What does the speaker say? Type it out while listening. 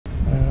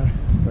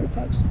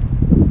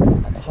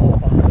Folkestone at the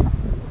harbour.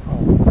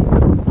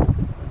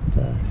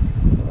 A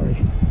very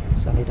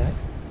sunny day.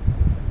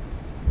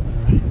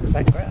 In the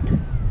background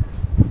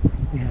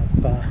we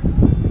have the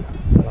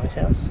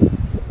lighthouse,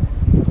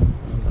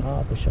 and the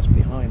harbour's just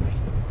behind me,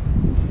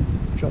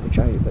 which I would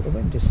show you, but the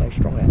wind is so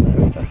strong out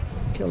there it'll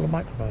kill the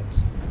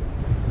microphones.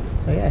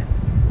 So yeah,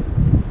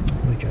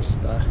 we're just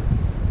here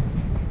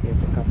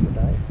for a couple of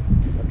days.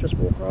 I'm just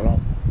walking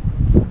along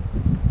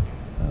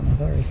on a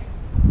very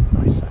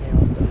nice sunny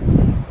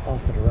afternoon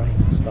after the rain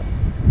and stuff.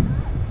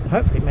 So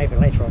hopefully maybe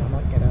later on I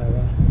might get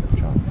a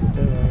chance to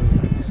do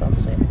a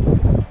sunset.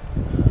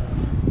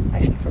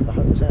 Actually from the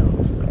hotel,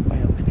 we've got a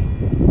balcony.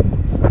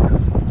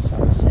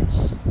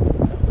 Sunsets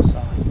down the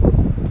side.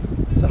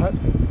 So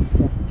hopefully,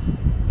 yeah.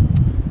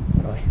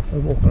 Anyway,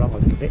 we'll walk along a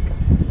little bit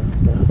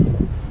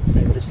and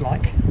see what it's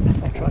like.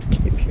 I'll try to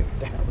keep you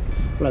down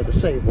below the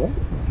seawall,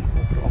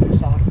 walk along the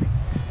side of me.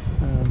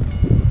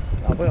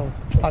 I will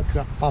poke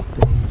you up above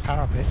the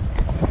parapet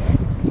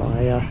if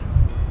I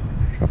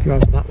drop you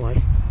over that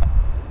way.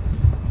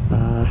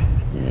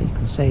 Yeah, you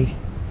can see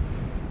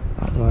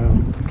right there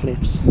on the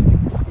cliffs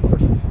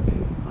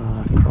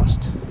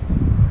crossed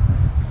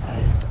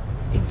and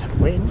into the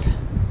wind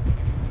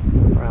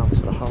around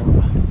to the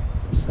harbour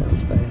itself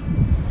there.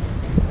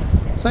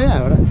 So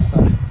yeah, well, that's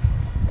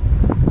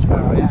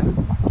where I am.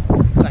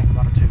 Taking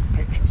one or two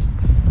pictures.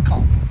 I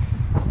can't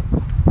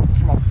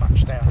vlog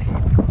much down here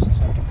because there's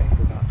so many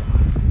people down there.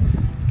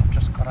 I've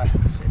just got to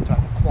sit to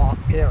have a quiet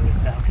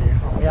period down here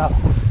on the up.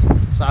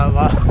 So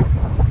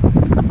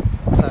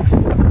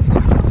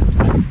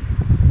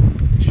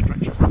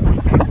stretches not many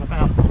people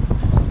about.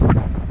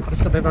 But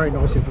it's going to be very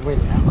noisy with the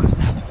wind now because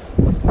now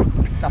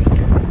picked up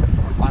again.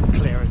 I'm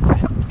clearing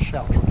the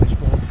shelter of this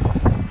wall.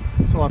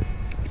 So I've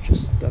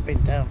just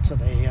been down to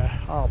the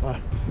harbour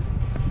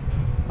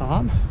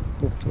arm,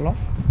 walked along.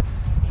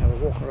 Now we're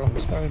walking along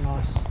this very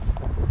nice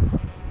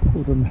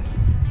wooden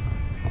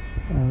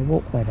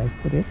walkway they've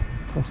put in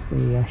across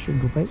the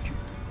shingle beach.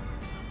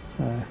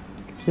 You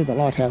can see the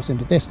lighthouse in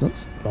the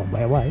distance, a long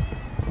way away.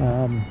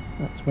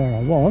 That's where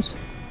I was,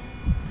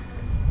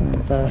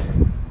 and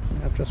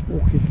I'm just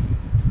walking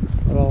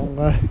along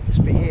this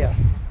bit here.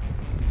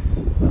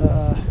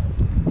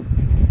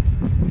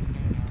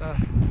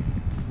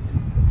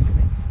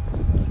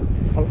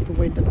 I'll have the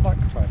wind in the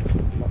microphone if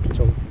I'm not at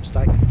all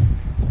mistaken.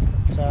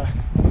 But,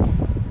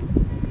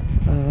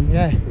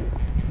 yeah,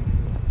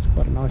 it's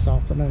quite a nice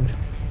afternoon.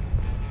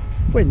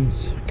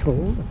 Wind's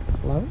cool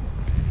and low,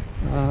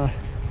 but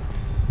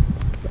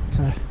it's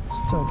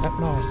turned out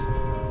nice.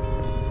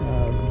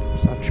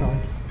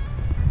 Sunshine.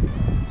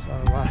 So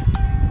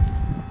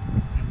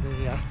and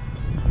the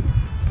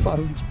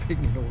phone's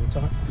pinging all the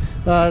time.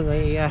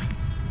 The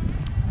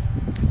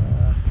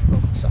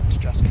sun's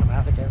just come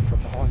out again from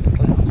behind the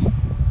clouds.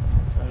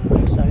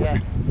 So yeah,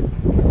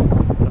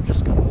 I'm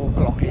just going to walk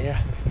along here,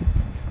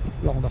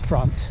 along the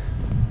front,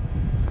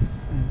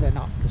 and then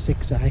up the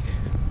zigzag,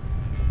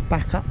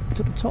 back up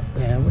to the top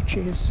there, which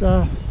is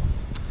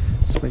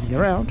swinging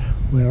around.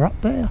 We're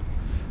up there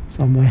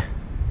somewhere.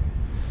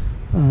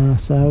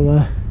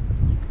 So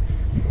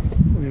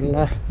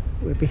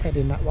we'll be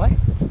heading that way.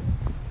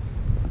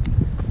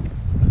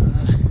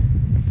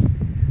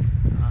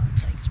 It'll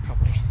take us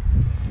probably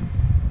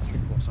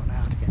 3/4 of an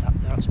hour to get up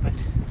there, I expect.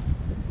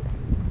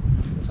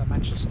 As I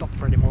managed to stop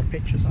for any more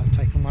pictures, I've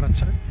taken one or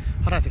two.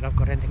 I don't think I've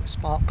got anything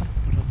sparkling,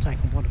 but I've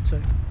taken one or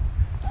two.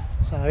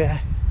 So yeah,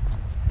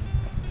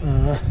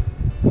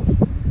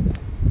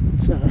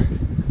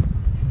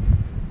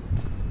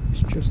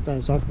 it's just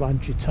those odd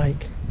ones you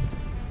take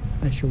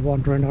as you're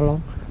wandering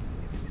along.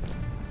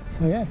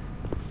 So yeah,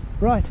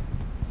 right,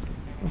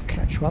 I'll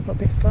catch you up a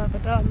bit further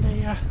down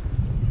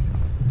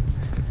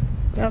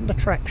the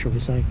track, shall we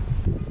say.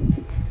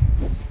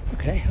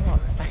 Okay, right,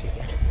 we're back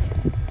again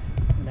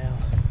now,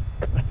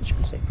 as you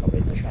can see, probably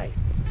in the shade.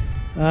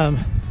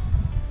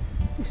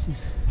 This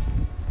is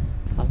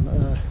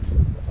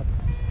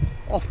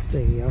off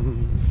the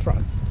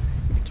front,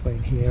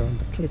 between here and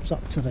the cliffs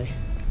up to the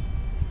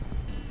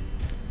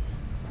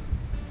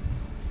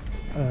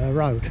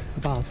road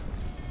above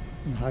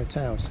and the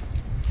hotels,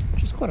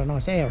 which is quite a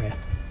nice area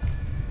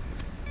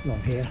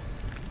along here.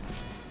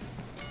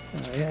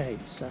 Yeah,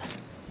 it's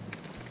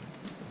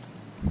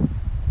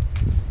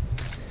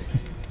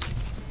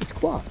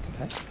quiet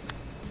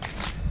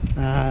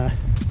today.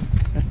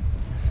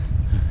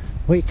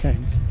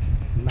 Weekends,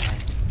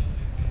 mad.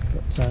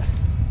 But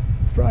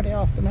Friday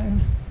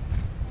afternoon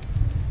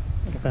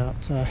at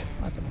about I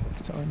don't know what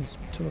the time is,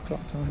 2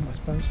 o'clock time I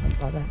suppose, something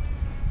like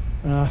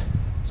that.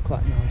 It's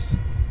quite nice,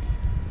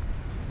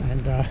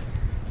 and a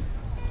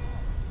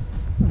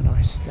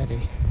nice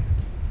steady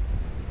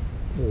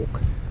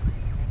walk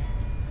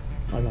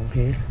along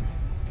here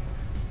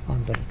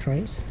under the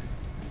trees.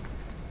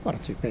 One or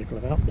two people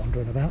about,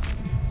 wandering about,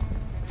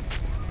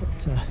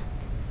 but I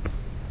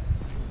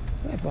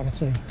had one or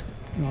two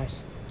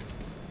nice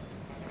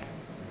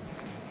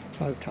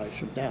photos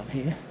from down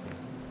here.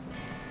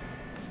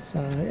 So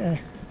yeah,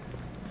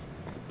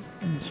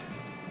 and there's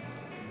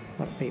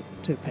one of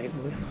two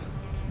people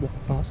walk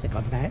past, think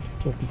I'm mad,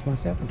 talking to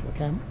myself into a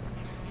camera.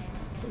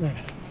 But then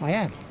I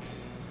am.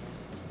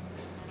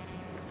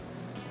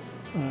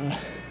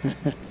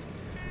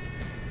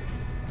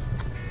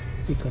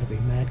 You've got to be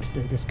mad to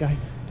do this game.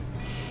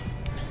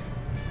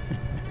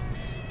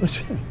 But it's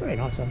very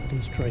nice under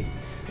these trees.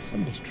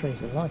 Some of these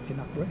trees are lighting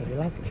up really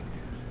lovely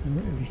and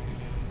really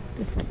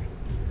different.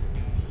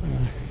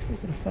 Should we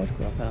get a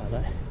photograph out of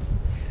that?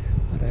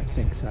 I don't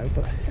think so,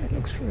 but it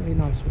looks really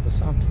nice with the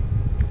sun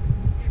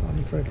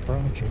shining through the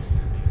branches.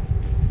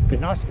 It'd be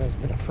nice if there was a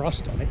bit of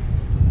frost on it.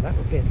 That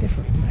would be a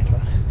different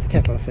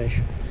kettle of fish.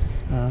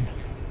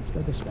 Let's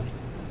go this way.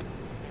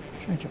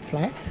 Change of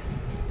flat.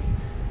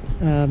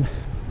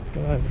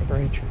 Go over the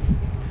bridge.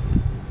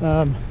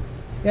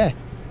 Yeah.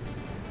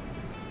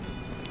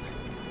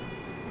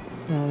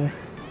 So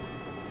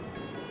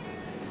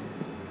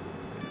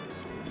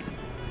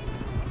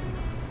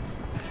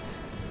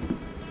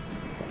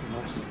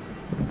nice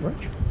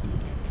bridge.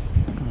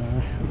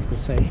 You can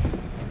see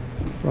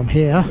from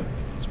here,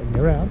 swing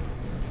around,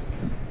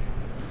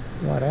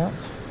 right out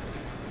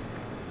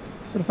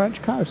to the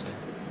French coast.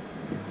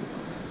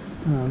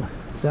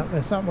 It's out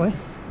there somewhere.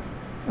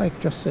 I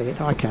can just see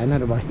it. I can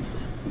anyway.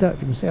 I don't know if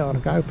you can see it on a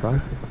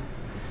GoPro,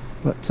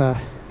 but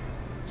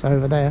it's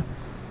over there.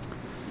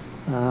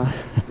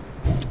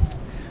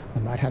 I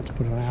might have to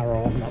put an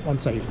arrow on that one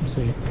so you can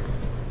see it.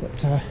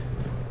 But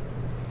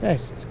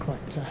yes, it's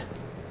quite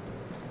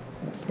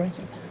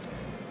pleasant.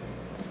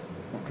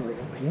 Walk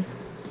over here.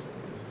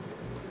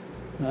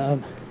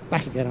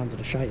 Back again under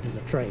the shade of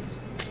the trees,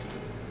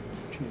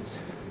 which is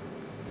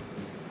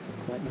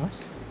quite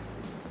nice.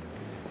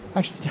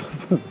 Actually,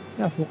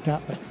 I've walked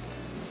out the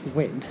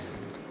wind.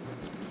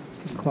 It's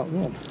getting quite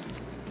warm.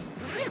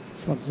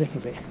 Just want to zip a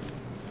bit.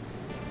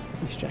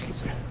 These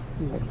jackets are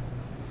warm.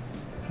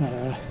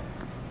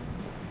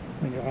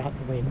 When you're out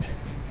the wind,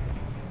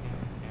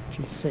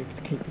 which seems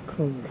to keep you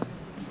cool.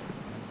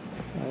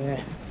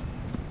 Yeah.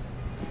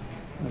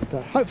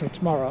 And hopefully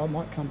tomorrow I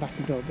might come back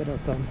and do a bit of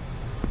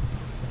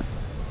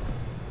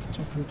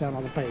jumping down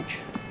on the beach.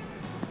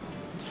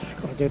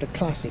 I've got to do the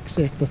classic,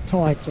 see if the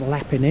tides are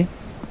lapping in.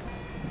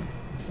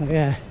 So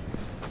yeah.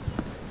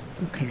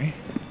 Okay.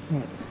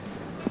 Right.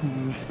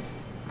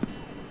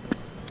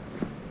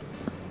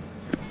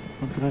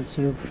 I'm going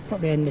to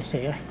probably end this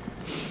here.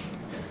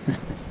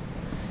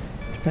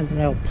 Depends on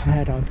how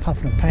bad I'm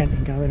puffing and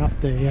panting going up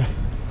the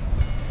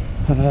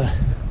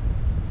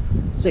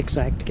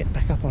zigzag to get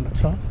back up on the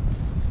top.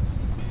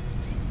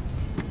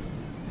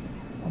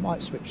 I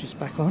might switch this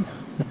back on.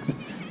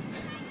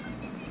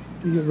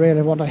 Do you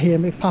really want to hear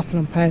me puffing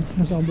and panting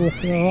as I'm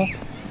walking along?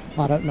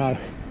 I don't know,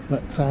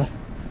 but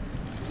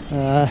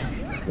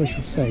we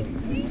shall see.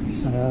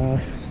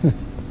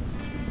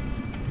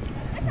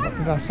 What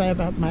did I say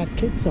about mad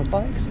kids on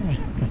bikes?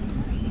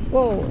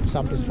 Whoa,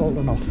 somebody's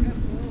fallen off.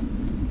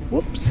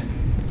 Whoops.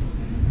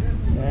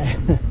 Yeah.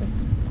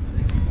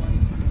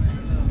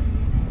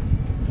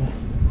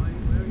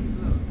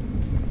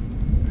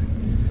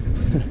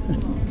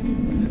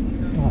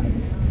 Right.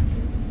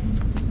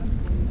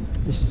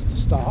 This is the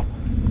start.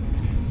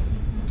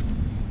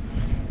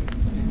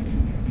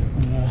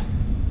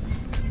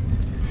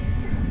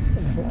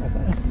 There's a lot of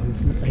earth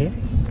movement here.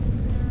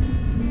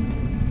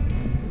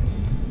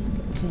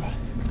 But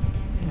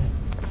yeah,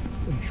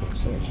 we shall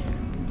see.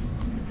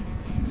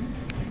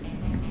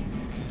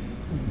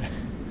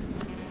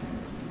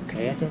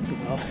 Okay, I don't think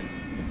I'll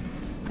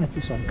have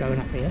this on going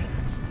up here.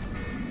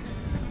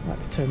 Might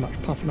be too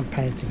much puffing and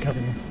panting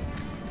coming on.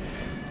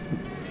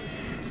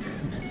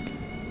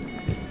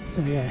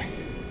 So yeah.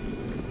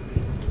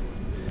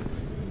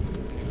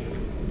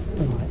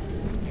 Alright.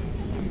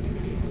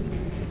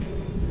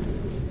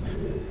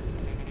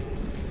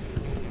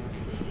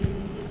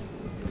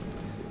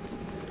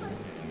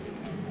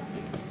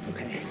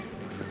 Okay.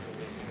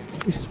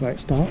 This is where it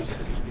starts.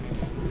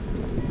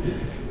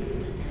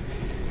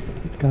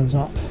 It goes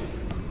up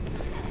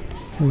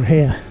through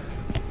here.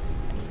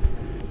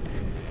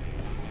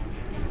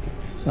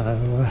 So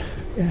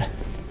yeah,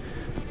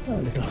 a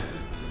little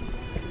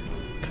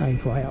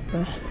cave way up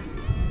there.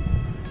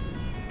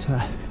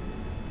 But,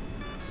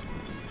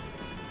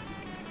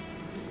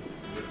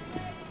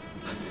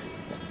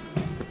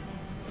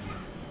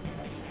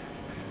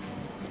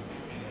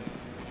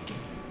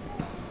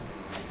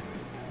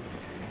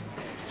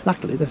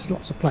 luckily there's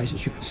lots of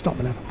places you can stop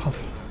and have a puff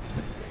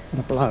and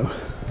a blow.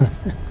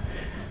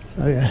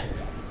 So yeah.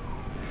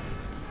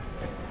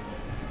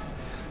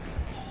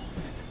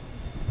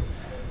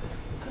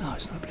 Oh,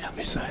 there's nobody up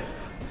here, so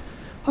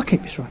I'll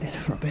keep this running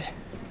for a bit.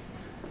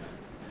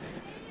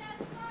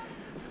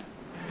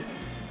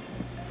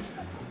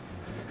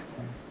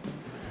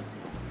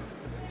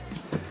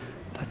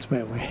 That's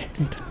where we're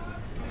headed.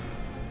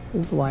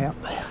 All the way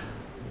up there.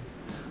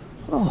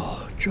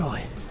 Oh,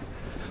 joy.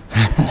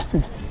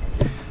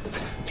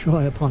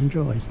 Joy upon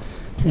joys.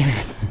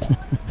 Yeah.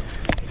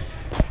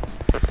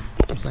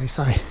 As they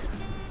say.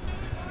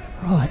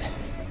 Right.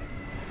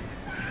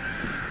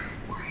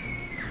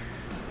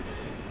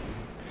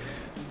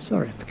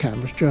 Sorry if the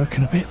camera's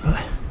jerking a bit,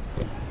 but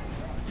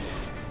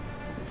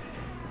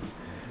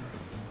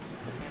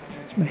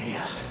me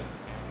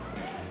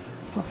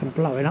puffing and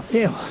blowing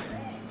uphill.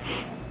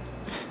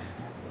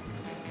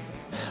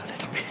 A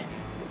little bit.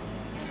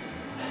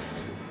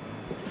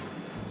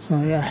 So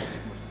yeah.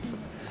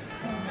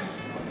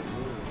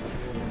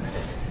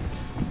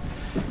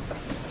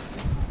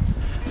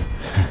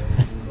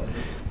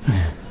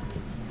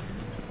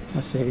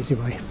 That's the easy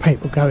way of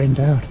people going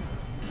down.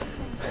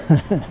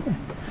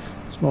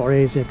 It's more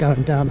easier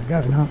going down than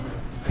going up.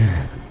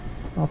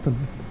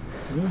 Often.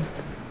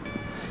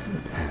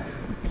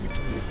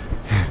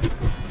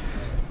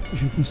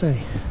 As you can see,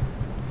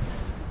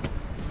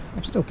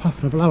 I'm still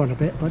puffing and blowing a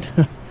bit, but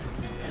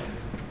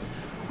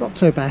not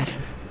too bad.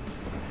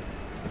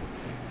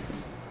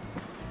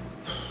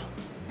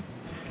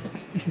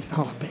 This is the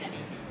hard bit.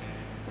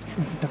 It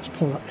really does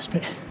pull up this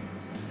bit.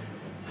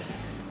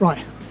 Right,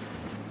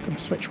 I'm going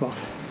to switch you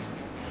off.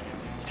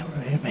 You don't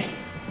really hear me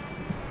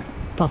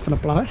puffing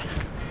and blowing.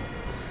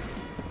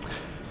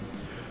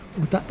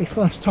 Would that be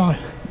first time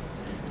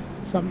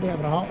somebody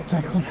having a heart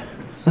attack on?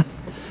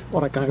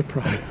 What a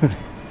GoPro.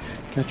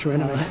 Catch her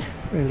in a minute.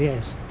 It really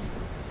is.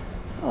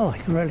 Oh,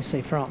 you can really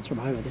see France from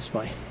over this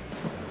way.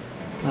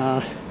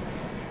 You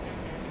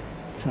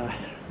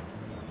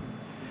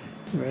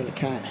really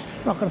can.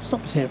 Right, I'm going to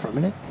stop us here for a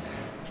minute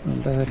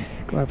and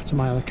go over to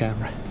my other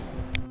camera.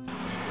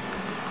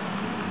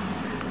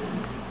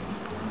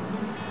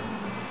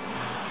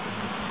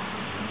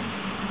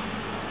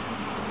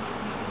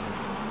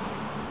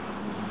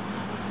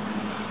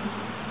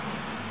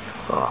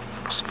 Oh,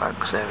 lost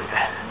focus, there we go.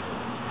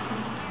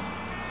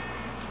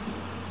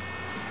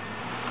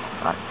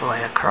 Right the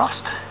way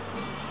across. It's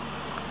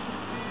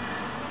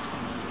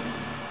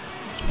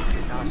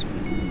pretty nice.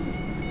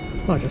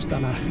 Well, I've just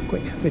done a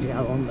quick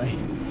video on the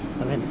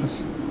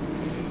Olympus.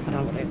 I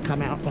don't want it to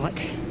come out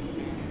like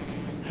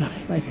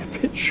maybe a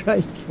bit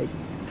shaky.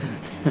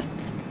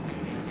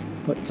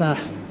 But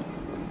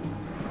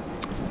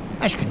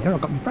as you can hear,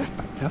 I've got my breath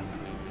back now.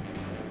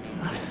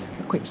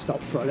 A quick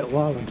stop for a little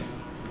while and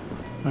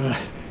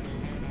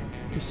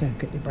you soon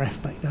get your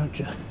breath back, don't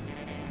you?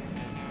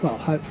 Well,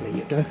 hopefully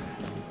you do.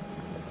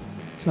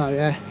 So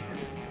yeah,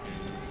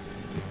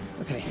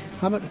 okay,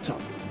 I'm at the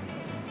top.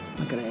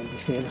 I'm going to end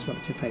this here. There's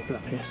not too people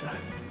up here, so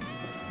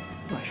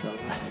I shall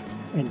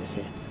end this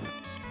here.